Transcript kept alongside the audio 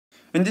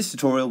In this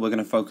tutorial, we're going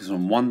to focus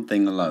on one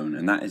thing alone,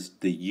 and that is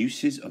the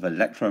uses of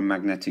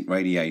electromagnetic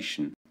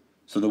radiation.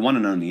 So the one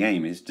and only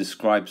aim is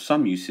describe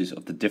some uses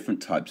of the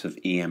different types of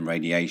EM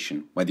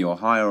radiation. Whether you're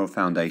higher or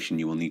foundation,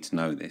 you will need to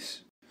know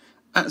this.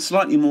 At a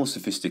slightly more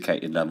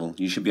sophisticated level,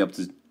 you should be able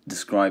to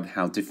describe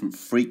how different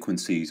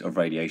frequencies of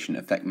radiation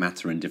affect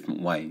matter in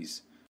different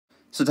ways.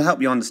 So to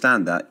help you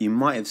understand that, you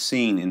might have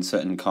seen in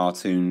certain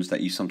cartoons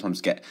that you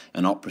sometimes get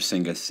an opera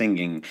singer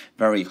singing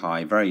very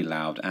high, very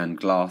loud, and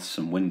glass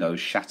and windows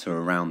shatter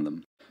around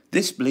them.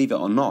 This, believe it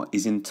or not,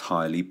 is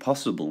entirely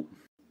possible,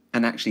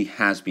 and actually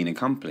has been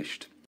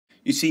accomplished.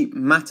 You see,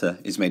 matter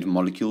is made of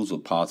molecules or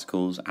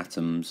particles,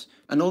 atoms,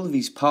 and all of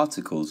these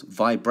particles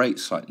vibrate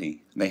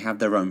slightly. They have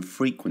their own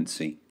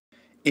frequency.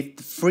 If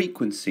the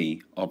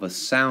frequency of a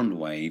sound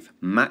wave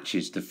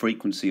matches the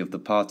frequency of the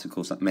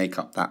particles that make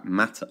up that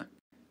matter,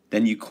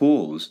 then you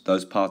cause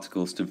those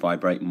particles to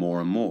vibrate more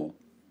and more.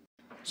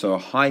 So a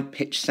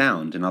high-pitched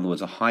sound, in other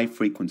words a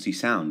high-frequency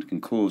sound,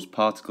 can cause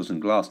particles in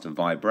glass to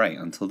vibrate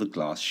until the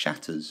glass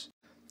shatters.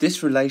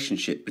 This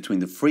relationship between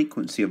the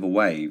frequency of a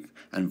wave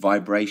and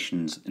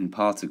vibrations in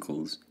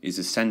particles is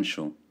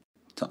essential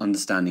to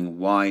understanding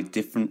why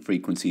different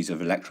frequencies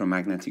of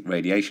electromagnetic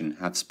radiation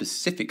have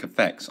specific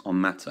effects on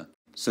matter.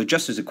 So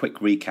just as a quick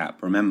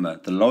recap,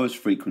 remember the lowest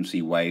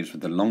frequency waves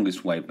with the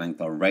longest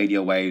wavelength are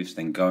radio waves,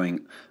 then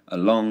going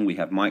along we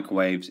have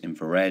microwaves,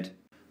 infrared,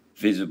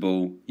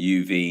 visible,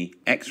 UV,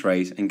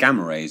 X-rays and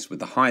gamma rays with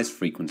the highest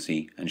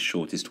frequency and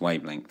shortest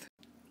wavelength.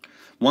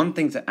 One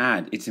thing to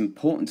add, it's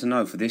important to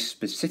know for this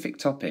specific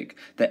topic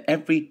that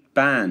every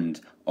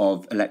band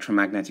of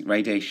electromagnetic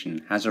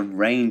radiation has a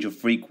range of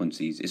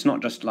frequencies. It's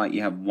not just like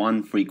you have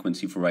one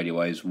frequency for radio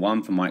waves,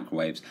 one for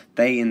microwaves.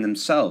 They in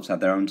themselves have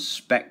their own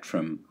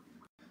spectrum.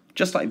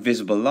 Just like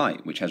visible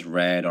light, which has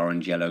red,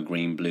 orange, yellow,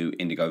 green, blue,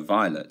 indigo,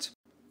 violet.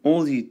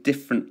 All these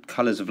different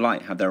colours of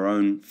light have their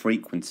own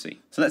frequency.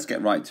 So let's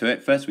get right to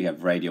it. First we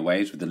have radio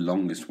waves with the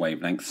longest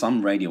wavelength.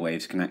 Some radio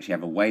waves can actually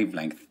have a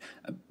wavelength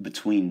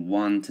between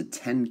 1 to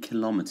 10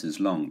 kilometres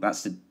long.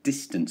 That's the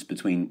distance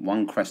between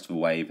one crest of a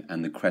wave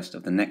and the crest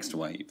of the next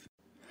wave.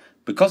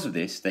 Because of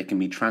this, they can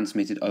be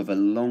transmitted over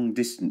long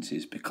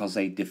distances because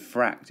they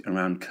diffract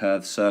around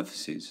curved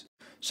surfaces.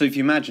 So if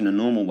you imagine a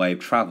normal wave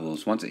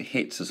travels, once it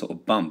hits a sort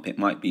of bump, it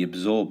might be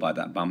absorbed by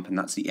that bump and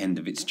that's the end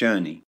of its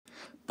journey.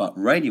 But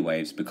radio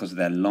waves, because of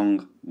their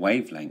long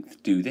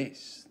wavelength, do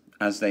this.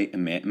 As they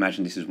emit,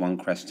 imagine this is one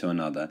crest to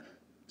another,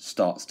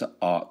 starts to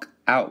arc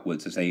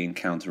outwards as they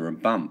encounter a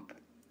bump.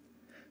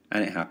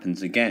 And it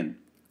happens again.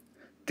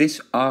 This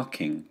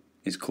arcing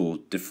is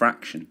called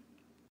diffraction.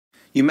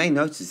 You may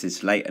notice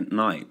this late at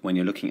night when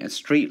you're looking at a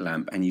street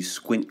lamp and you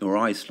squint your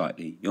eyes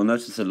slightly. You'll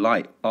notice the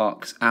light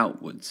arcs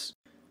outwards.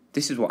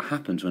 This is what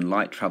happens when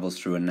light travels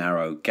through a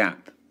narrow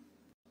gap.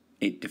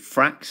 It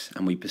diffracts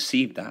and we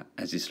perceive that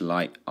as this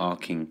light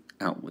arcing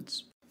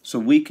outwards. So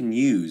we can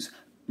use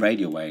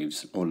radio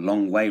waves or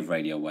long wave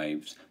radio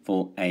waves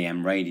for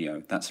AM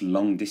radio. That's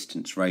long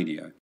distance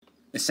radio.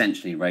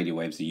 Essentially radio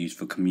waves are used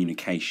for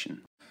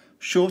communication.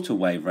 Shorter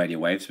wave radio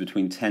waves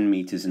between 10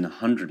 meters and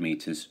 100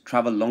 meters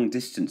travel long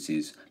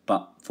distances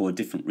but for a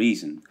different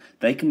reason.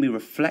 They can be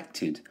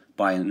reflected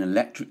by an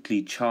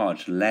electrically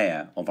charged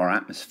layer of our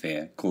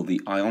atmosphere called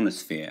the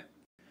ionosphere.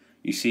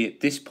 You see,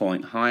 at this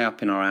point, high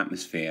up in our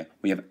atmosphere,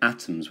 we have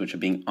atoms which are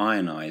being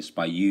ionized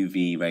by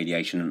UV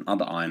radiation and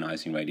other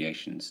ionizing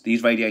radiations.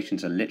 These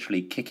radiations are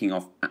literally kicking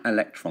off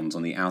electrons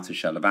on the outer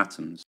shell of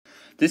atoms.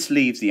 This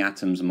leaves the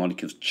atoms and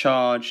molecules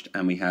charged,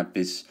 and we have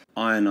this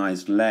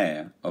ionized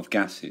layer of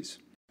gases.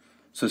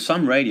 So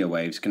some radio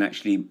waves can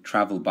actually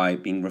travel by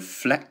being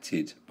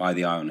reflected by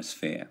the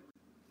ionosphere.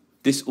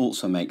 This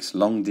also makes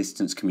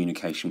long-distance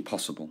communication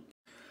possible.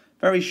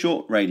 Very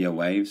short radio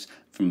waves,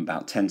 from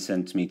about 10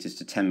 centimeters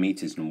to 10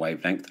 meters in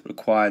wavelength,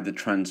 require the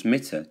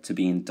transmitter to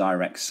be in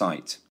direct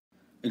sight.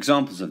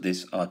 Examples of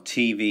this are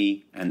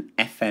TV and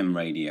FM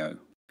radio.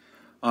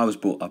 I was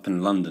brought up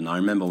in London. I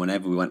remember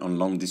whenever we went on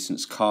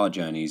long-distance car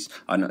journeys,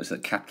 I noticed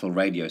that Capital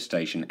radio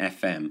station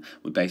FM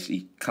would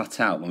basically cut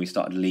out when we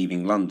started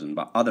leaving London,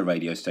 but other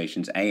radio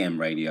stations, AM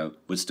radio,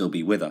 would still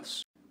be with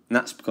us. And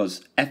that's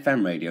because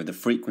FM radio, the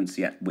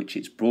frequency at which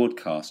it's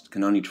broadcast,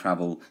 can only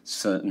travel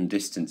certain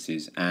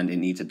distances and it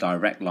needs a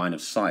direct line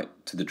of sight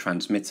to the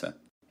transmitter.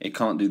 It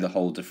can't do the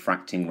whole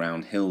diffracting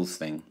round hills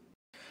thing.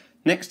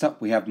 Next up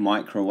we have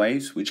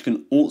microwaves, which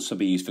can also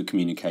be used for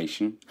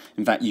communication.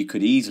 In fact, you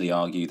could easily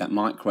argue that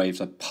microwaves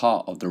are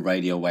part of the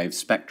radio wave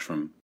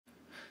spectrum.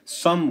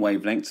 Some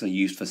wavelengths are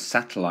used for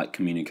satellite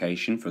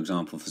communication, for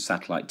example for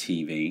satellite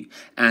TV,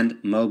 and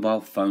mobile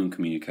phone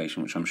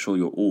communication, which I'm sure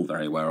you're all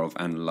very aware of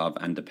and love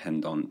and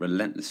depend on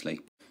relentlessly.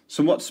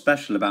 So what's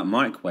special about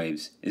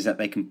microwaves is that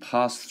they can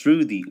pass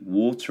through the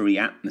watery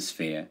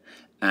atmosphere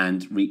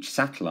and reach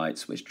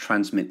satellites which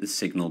transmit the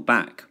signal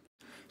back.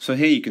 So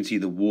here you can see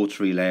the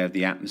watery layer of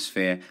the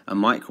atmosphere, and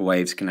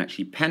microwaves can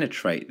actually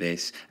penetrate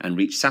this and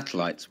reach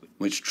satellites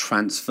which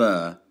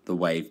transfer the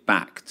wave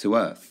back to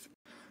Earth.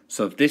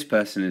 So if this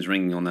person is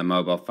ringing on their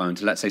mobile phone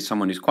to, let's say,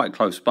 someone who's quite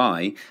close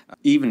by,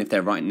 even if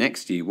they're right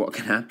next to you, what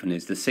can happen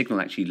is the signal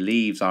actually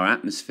leaves our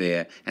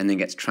atmosphere and then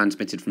gets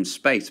transmitted from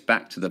space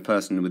back to the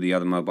person with the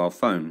other mobile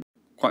phone.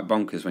 Quite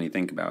bonkers when you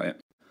think about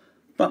it.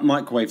 But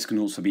microwaves can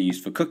also be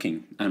used for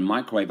cooking, and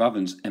microwave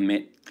ovens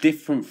emit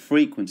different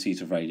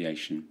frequencies of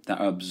radiation that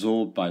are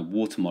absorbed by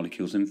water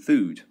molecules in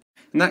food,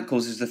 and that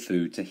causes the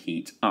food to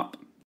heat up.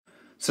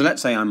 So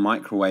let's say I'm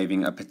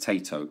microwaving a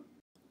potato.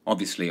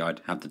 Obviously,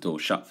 I'd have the door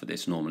shut for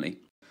this normally.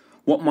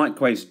 What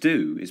microwaves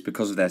do is,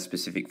 because of their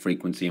specific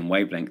frequency and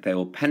wavelength, they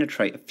will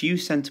penetrate a few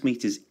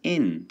centimeters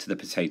into the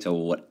potato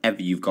or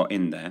whatever you've got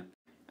in there.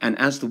 And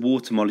as the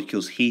water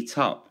molecules heat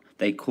up,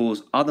 they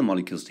cause other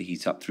molecules to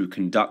heat up through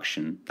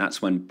conduction. That's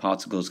when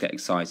particles get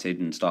excited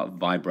and start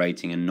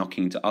vibrating and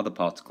knocking into other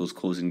particles,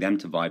 causing them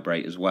to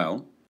vibrate as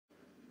well.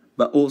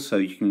 But also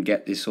you can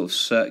get this sort of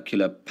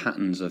circular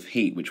patterns of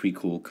heat, which we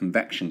call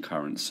convection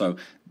currents. So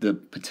the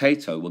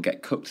potato will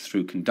get cooked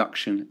through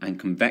conduction and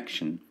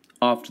convection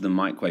after the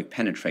microwave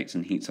penetrates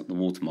and heats up the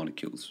water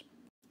molecules.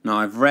 Now,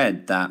 I've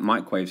read that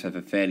microwaves have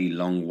a fairly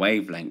long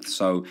wavelength,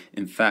 so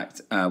in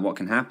fact what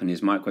can happen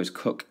is microwaves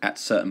cook at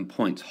certain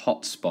points,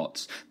 hot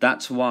spots.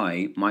 That's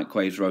why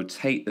microwaves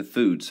rotate the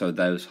food so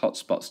those hot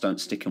spots don't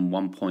stick in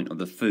one point of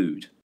the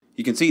food.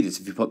 You can see this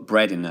if you put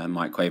bread in a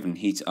microwave and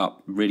heat it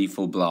up really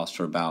full blast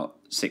for about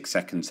 6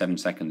 seconds, 7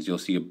 seconds. You'll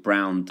see a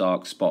brown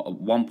dark spot at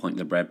one point of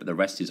the bread, but the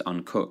rest is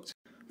uncooked.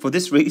 For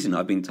this reason,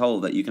 I've been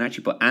told that you can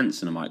actually put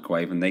ants in a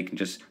microwave and they can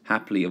just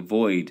happily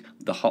avoid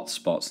the hot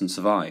spots and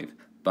survive.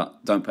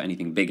 But don't put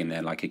anything big in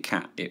there like a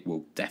cat, it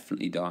will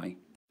definitely die.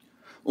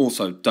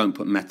 Also, don't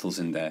put metals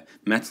in there.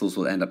 Metals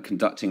will end up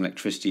conducting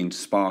electricity and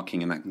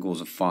sparking, and that can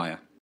cause a fire.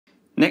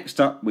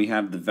 Next up, we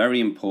have the very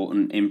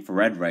important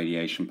infrared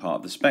radiation part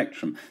of the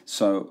spectrum.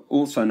 So,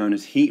 also known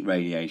as heat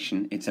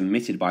radiation, it's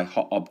emitted by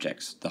hot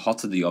objects. The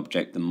hotter the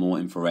object, the more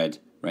infrared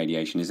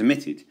radiation is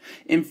emitted.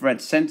 Infrared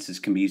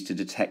sensors can be used to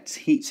detect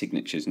heat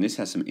signatures, and this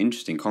has some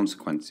interesting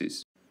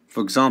consequences.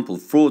 For example,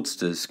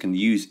 fraudsters can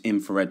use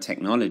infrared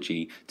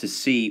technology to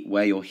see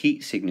where your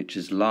heat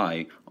signatures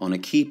lie on a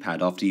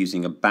keypad after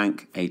using a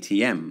bank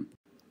ATM.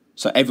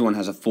 So everyone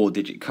has a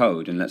 4-digit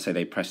code, and let's say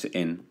they press it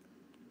in.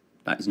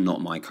 That is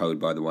not my code,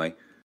 by the way.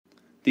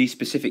 These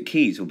specific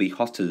keys will be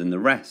hotter than the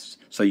rest,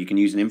 so you can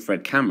use an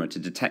infrared camera to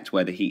detect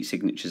where the heat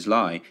signatures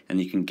lie,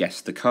 and you can guess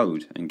the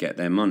code and get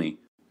their money,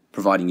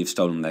 providing you've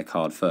stolen their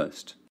card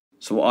first.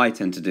 So what I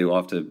tend to do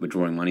after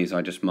withdrawing money is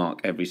I just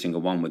mark every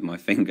single one with my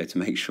finger to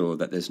make sure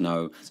that there's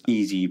no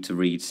easy to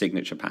read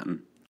signature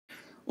pattern.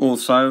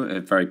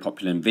 Also, very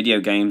popular in video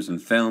games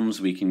and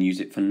films, we can use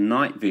it for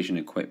night vision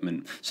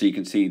equipment. So you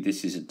can see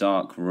this is a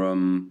dark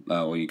room,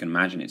 or you can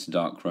imagine it's a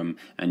dark room,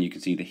 and you can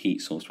see the heat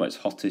source. Where it's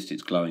hottest,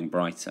 it's glowing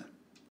brighter.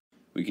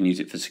 We can use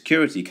it for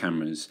security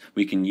cameras.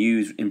 We can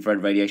use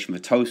infrared radiation for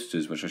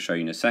toasters, which I'll show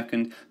you in a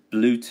second,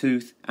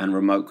 Bluetooth and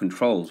remote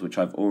controls, which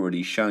I've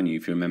already shown you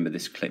if you remember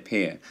this clip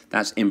here.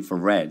 That's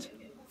infrared.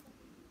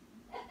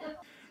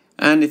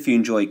 And if you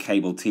enjoy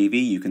cable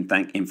TV, you can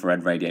thank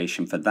infrared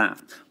radiation for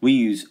that. We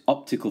use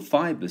optical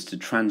fibers to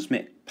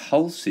transmit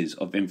pulses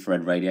of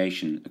infrared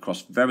radiation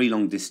across very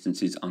long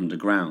distances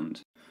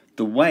underground.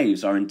 The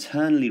waves are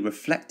internally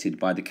reflected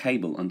by the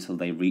cable until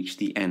they reach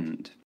the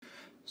end.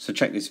 So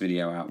check this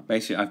video out.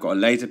 Basically, I've got a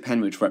laser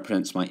pen which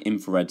represents my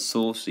infrared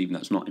source, even though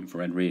it's not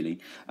infrared really,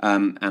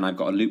 and I've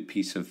got a loop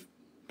piece of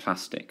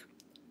plastic.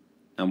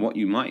 And what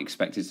you might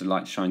expect is the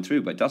light to shine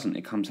through, but it doesn't.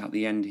 It comes out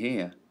the end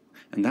here.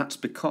 And that's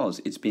because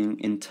it's being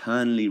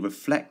internally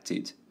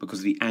reflected because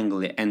of the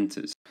angle it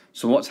enters.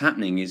 So what's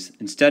happening is,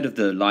 instead of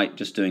the light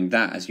just doing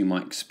that as you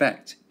might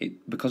expect,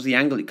 because the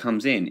angle it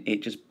comes in,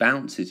 it just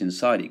bounces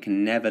inside. It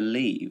can never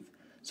leave.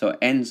 So it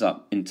ends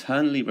up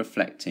internally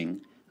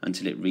reflecting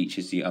until it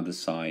reaches the other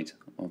side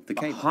of the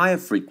cable. Higher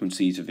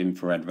frequencies of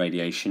infrared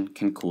radiation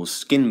can cause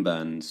skin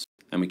burns,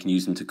 and we can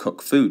use them to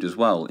cook food as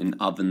well in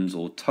ovens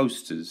or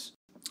toasters.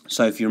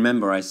 So if you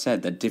remember, I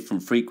said that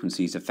different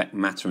frequencies affect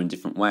matter in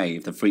different ways.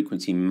 If the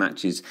frequency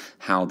matches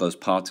how those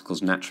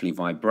particles naturally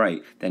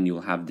vibrate, then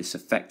you'll have this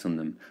effect on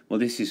them. Well,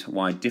 this is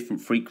why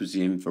different frequencies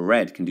of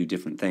infrared can do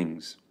different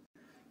things.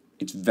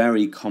 It's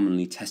very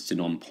commonly tested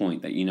on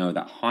point that you know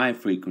that higher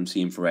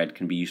frequency infrared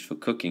can be used for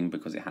cooking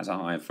because it has a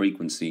higher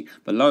frequency,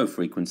 but lower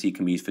frequency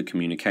can be used for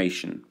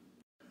communication.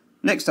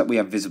 Next up we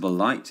have visible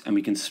light, and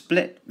we can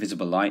split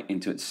visible light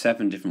into its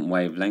 7 different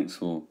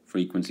wavelengths, or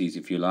frequencies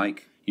if you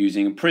like,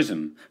 using a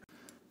prism.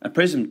 A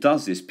prism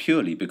does this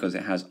purely because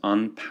it has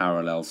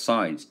unparalleled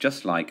sides,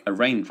 just like a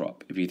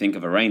raindrop. If you think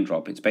of a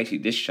raindrop, it's basically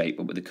this shape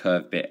but with a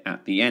curved bit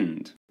at the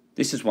end.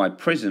 This is why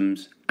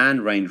prisms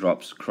and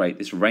raindrops create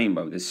this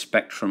rainbow, this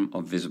spectrum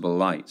of visible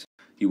light.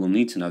 You will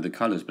need to know the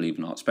colours, believe it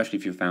or not, especially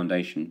for your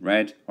foundation.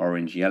 Red,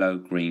 orange, yellow,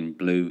 green,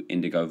 blue,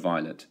 indigo,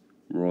 violet.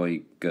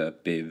 Roy,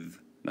 Biv,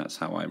 that's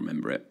how I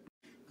remember it.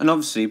 And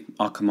obviously,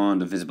 our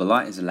command of visible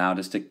light has allowed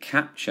us to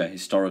capture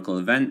historical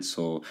events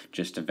or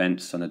just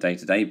events on a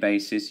day-to-day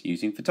basis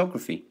using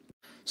photography.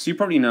 So you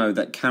probably know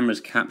that cameras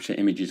capture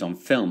images on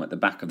film at the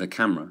back of the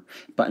camera,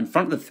 but in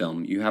front of the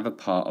film you have a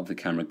part of the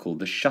camera called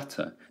the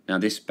shutter. Now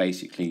this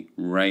basically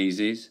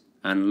raises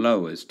and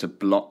lowers to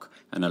block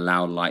and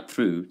allow light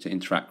through to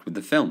interact with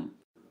the film.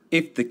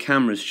 If the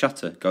camera's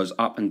shutter goes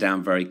up and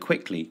down very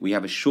quickly, we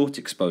have a short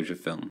exposure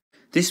film.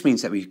 This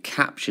means that we've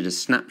captured a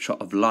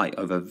snapshot of light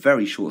over a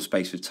very short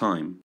space of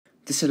time.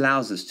 This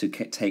allows us to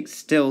take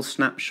still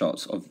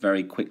snapshots of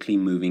very quickly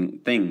moving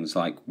things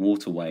like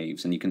water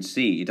waves, and you can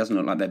see it doesn't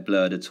look like they're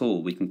blurred at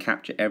all. We can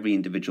capture every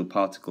individual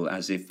particle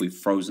as if we've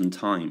frozen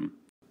time.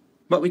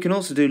 But we can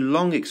also do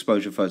long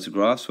exposure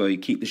photographs where we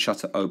keep the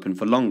shutter open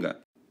for longer.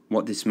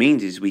 What this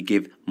means is we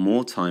give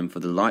more time for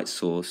the light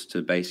source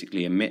to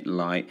basically emit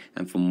light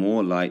and for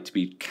more light to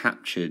be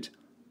captured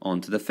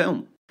onto the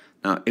film.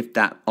 Now, if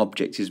that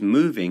object is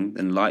moving,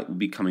 then light will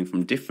be coming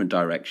from different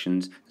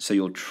directions, so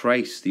you'll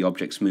trace the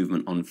object's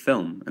movement on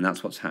film, and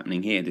that's what's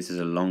happening here. This is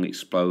a long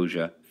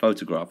exposure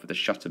photograph with the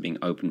shutter being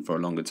open for a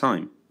longer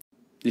time.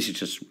 This is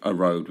just a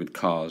road with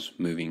cars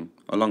moving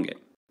along it.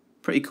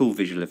 Pretty cool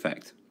visual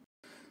effect.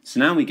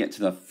 So now we get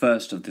to the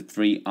first of the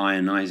three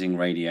ionizing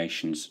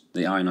radiations,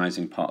 the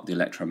ionizing part of the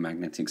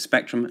electromagnetic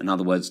spectrum, in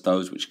other words,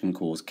 those which can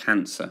cause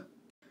cancer.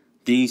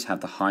 These have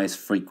the highest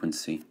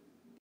frequency.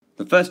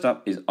 The first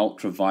up is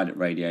ultraviolet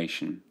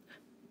radiation.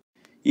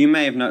 You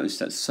may have noticed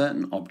that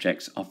certain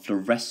objects are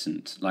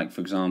fluorescent, like for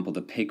example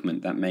the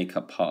pigment that make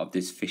up part of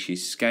this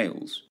fish's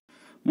scales.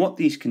 What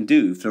these can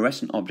do,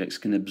 fluorescent objects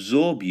can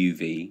absorb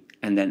UV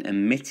and then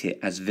emit it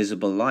as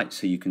visible light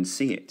so you can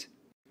see it.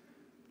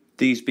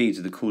 These beads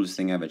are the coolest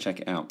thing ever,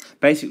 check it out.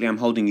 Basically I'm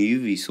holding a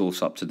UV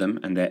source up to them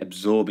and they're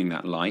absorbing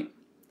that light.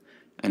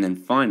 And then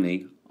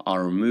finally I'll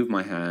remove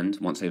my hand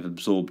once they've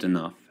absorbed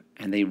enough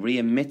and they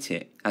re-emit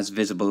it as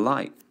visible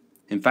light.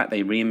 In fact,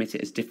 they re-emit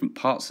it as different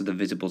parts of the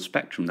visible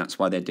spectrum. That's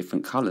why they're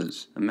different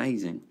colours.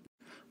 Amazing.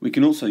 We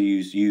can also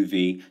use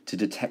UV to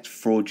detect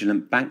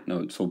fraudulent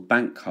banknotes or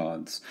bank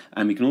cards.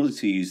 And we can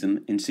also use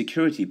them in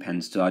security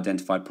pens to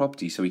identify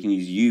property. So we can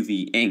use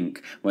UV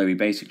ink, where we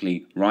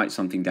basically write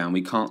something down.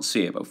 We can't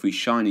see it, but if we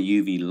shine a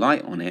UV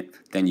light on it,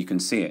 then you can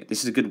see it.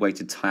 This is a good way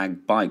to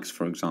tag bikes,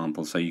 for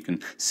example, so you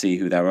can see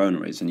who their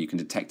owner is and you can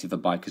detect if a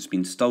bike has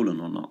been stolen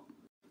or not.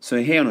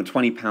 So here on a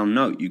 £20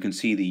 note, you can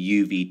see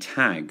the UV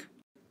tag.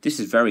 This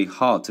is very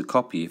hard to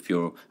copy if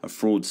you're a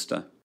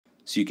fraudster.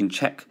 So you can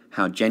check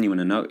how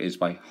genuine a note is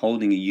by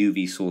holding a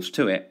UV source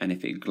to it, and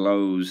if it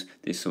glows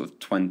this sort of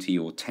 20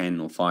 or 10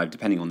 or 5,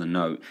 depending on the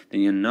note,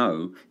 then you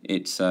know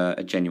it's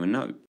a genuine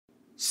note.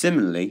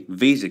 Similarly,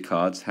 Visa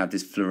cards have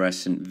this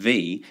fluorescent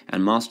V,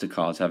 and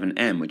MasterCards have an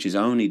M, which is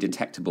only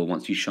detectable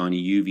once you shine a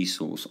UV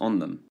source on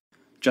them.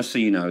 Just so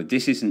you know,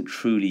 this isn't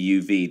truly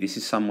UV, this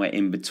is somewhere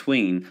in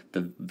between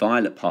the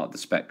violet part of the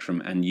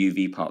spectrum and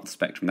UV part of the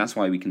spectrum. That's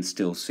why we can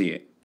still see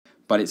it.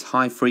 But it's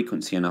high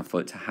frequency enough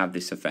for it to have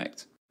this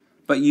effect.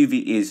 But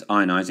UV is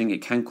ionizing,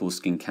 it can cause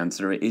skin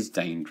cancer, it is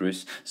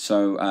dangerous.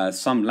 So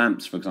some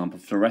lamps, for example,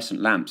 fluorescent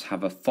lamps,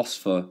 have a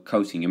phosphor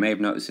coating. You may have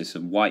noticed this, a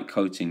white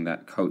coating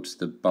that coats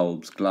the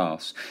bulb's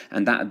glass,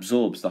 and that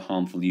absorbs the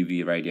harmful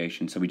UV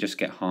radiation, so we just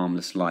get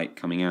harmless light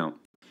coming out.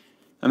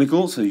 And we can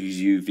also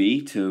use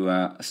UV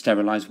to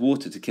sterilize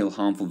water to kill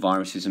harmful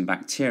viruses and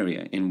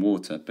bacteria in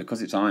water.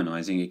 Because it's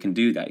ionizing, it can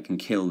do that, it can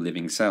kill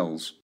living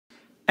cells.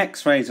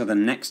 X-rays are the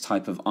next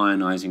type of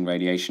ionizing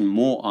radiation,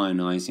 more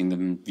ionizing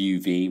than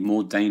UV,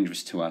 more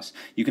dangerous to us.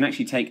 You can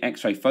actually take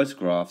X-ray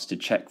photographs to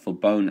check for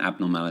bone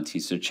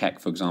abnormalities, to check,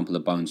 for example, the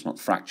bone's not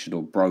fractured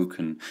or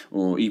broken,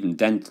 or even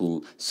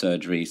dental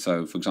surgery,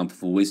 so for example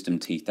for wisdom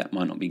teeth that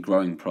might not be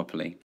growing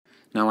properly.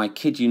 Now I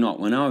kid you not,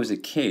 when I was a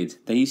kid,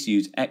 they used to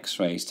use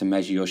X-rays to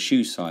measure your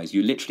shoe size.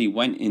 You literally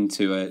went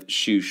into a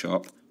shoe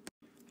shop,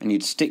 and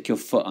you'd stick your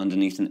foot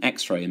underneath an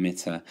X-ray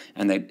emitter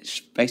and they'd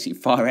basically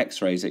fire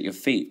X-rays at your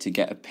feet to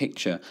get a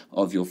picture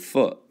of your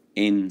foot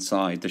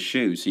inside the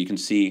shoe so you can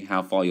see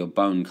how far your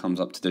bone comes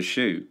up to the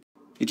shoe.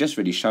 It just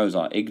really shows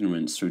our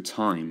ignorance through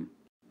time.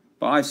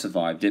 But I've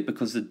survived it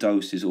because the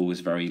dose is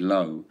always very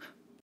low.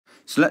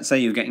 So let's say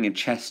you're getting a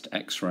chest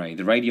X-ray.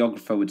 The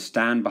radiographer would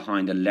stand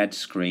behind a LED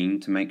screen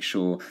to make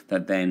sure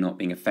that they're not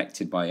being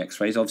affected by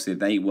X-rays. Obviously,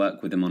 they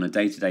work with them on a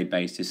day-to-day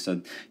basis,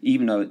 so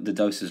even though the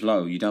dose is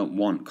low, you don't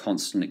want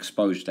constant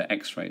exposure to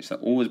X-rays. They're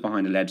always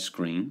behind a LED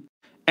screen.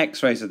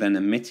 X-rays are then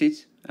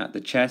emitted at the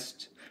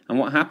chest, and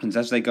what happens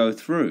as they go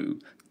through,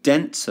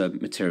 denser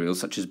materials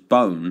such as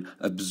bone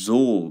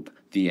absorb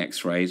the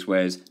X-rays,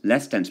 whereas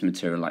less dense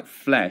material like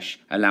flesh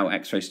allow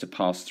X-rays to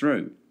pass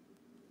through.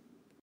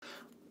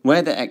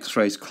 Where the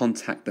X-rays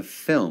contact the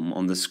film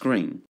on the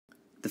screen,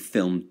 the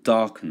film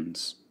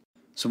darkens.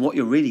 So what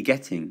you're really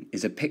getting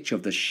is a picture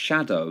of the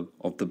shadow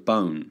of the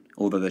bone,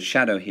 although the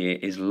shadow here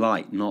is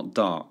light, not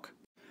dark.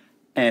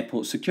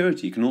 Airport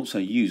security can also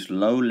use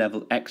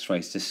low-level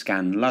X-rays to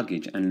scan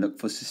luggage and look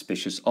for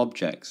suspicious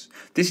objects.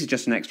 This is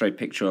just an X-ray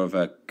picture of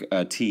a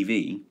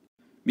TV.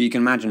 But you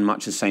can imagine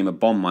much the same a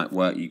bomb might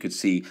work. You could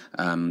see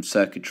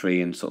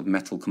circuitry and sort of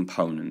metal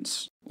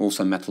components.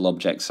 Also metal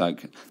objects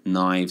like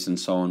knives and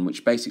so on,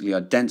 which basically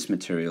are dense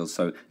materials,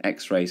 so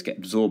X-rays get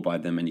absorbed by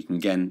them and you can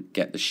again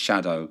get the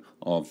shadow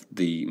of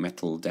the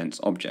metal dense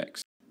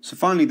objects. So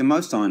finally, the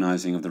most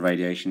ionizing of the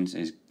radiations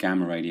is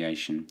gamma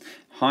radiation.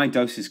 High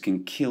doses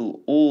can kill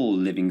all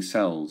living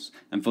cells,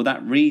 and for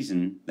that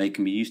reason they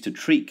can be used to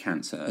treat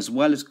cancer as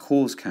well as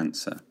cause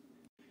cancer.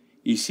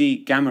 You see,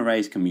 gamma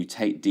rays can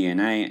mutate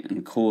DNA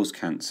and cause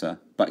cancer,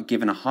 but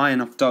given a high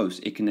enough dose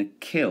it can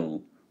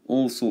kill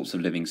all sorts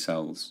of living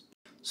cells.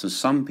 So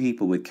some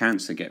people with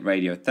cancer get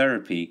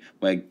radiotherapy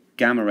where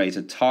gamma rays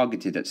are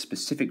targeted at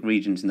specific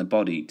regions in the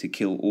body to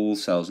kill all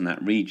cells in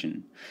that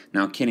region.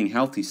 Now, killing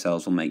healthy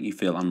cells will make you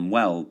feel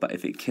unwell, but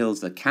if it kills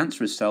the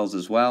cancerous cells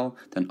as well,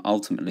 then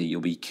ultimately you'll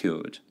be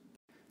cured.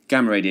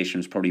 Gamma radiation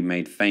was probably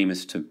made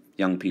famous to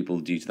young people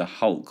due to the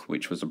Hulk,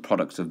 which was a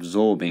product of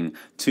absorbing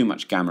too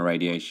much gamma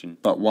radiation.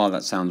 But while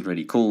that sounds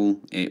really cool,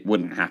 it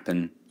wouldn't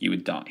happen, you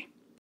would die.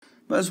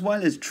 But as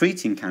well as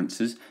treating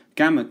cancers,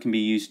 gamma can be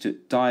used to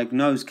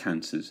diagnose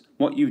cancers.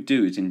 What you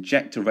do is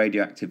inject a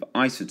radioactive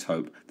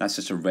isotope, that's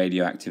just a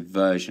radioactive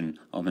version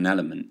of an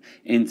element,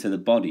 into the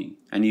body,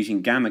 and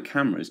using gamma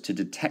cameras to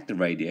detect the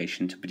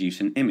radiation to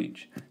produce an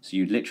image. So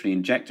you literally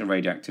inject a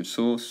radioactive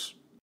source.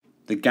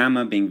 The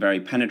gamma, being very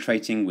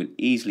penetrating, would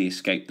easily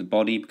escape the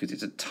body because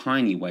it's a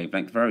tiny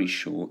wavelength, very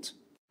short,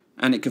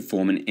 and it could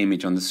form an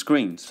image on the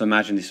screen. So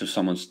imagine this was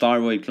someone's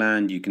thyroid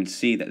gland. You can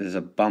see that there's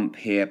a bump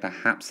here,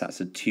 perhaps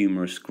that's a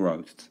tumorous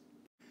growth.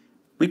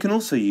 We can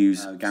also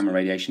use gamma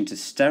radiation to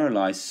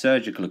sterilize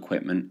surgical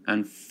equipment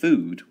and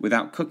food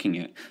without cooking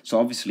it. So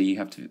obviously you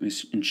have to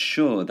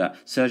ensure that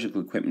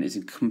surgical equipment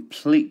is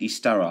completely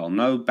sterile,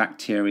 no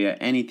bacteria,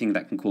 anything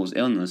that can cause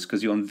illness,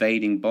 because you're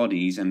invading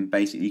bodies and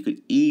basically you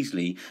could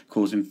easily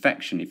cause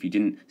infection if you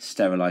didn't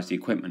sterilize the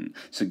equipment.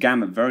 So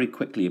gamma very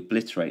quickly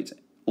obliterates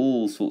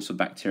all sorts of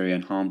bacteria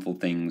and harmful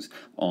things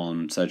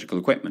on surgical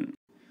equipment.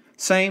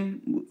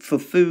 Same for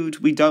food.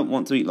 We don't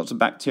want to eat lots of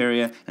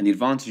bacteria, and the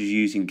advantage of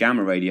using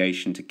gamma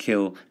radiation to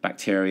kill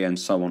bacteria and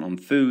so on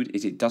food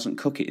is it doesn't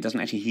cook it, it doesn't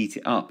actually heat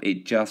it up,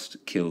 it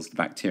just kills the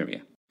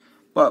bacteria.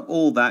 But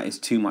all that is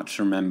too much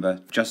to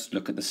remember, just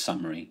look at the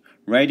summary.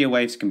 Radio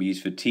waves can be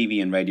used for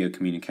TV and radio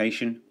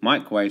communication,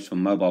 microwaves for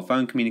mobile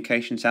phone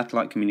communication,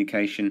 satellite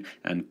communication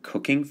and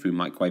cooking through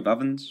microwave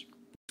ovens.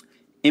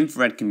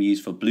 Infrared can be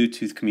used for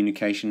Bluetooth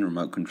communication,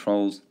 remote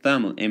controls,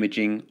 thermal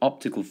imaging,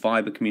 optical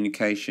fiber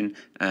communication,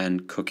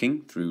 and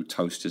cooking through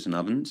toasters and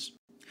ovens.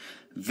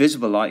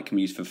 Visible light can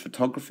be used for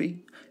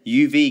photography.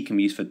 UV can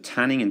be used for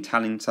tanning and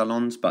tanning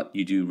salons, but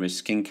you do risk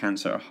skin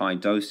cancer at high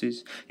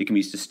doses. It can be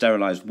used to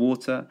sterilize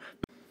water,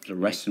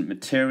 fluorescent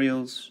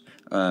materials,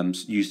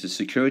 used as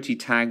security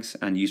tags,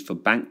 and used for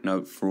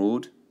banknote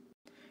fraud.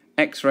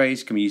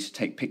 X-rays can be used to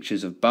take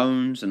pictures of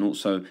bones and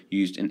also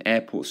used in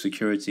airport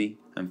security.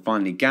 And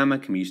finally, gamma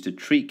can be used to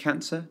treat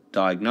cancer,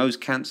 diagnose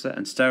cancer,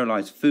 and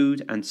sterilize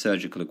food and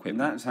surgical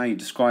equipment. That's how you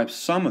describe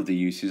some of the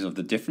uses of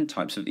the different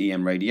types of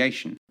EM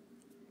radiation.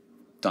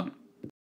 Done.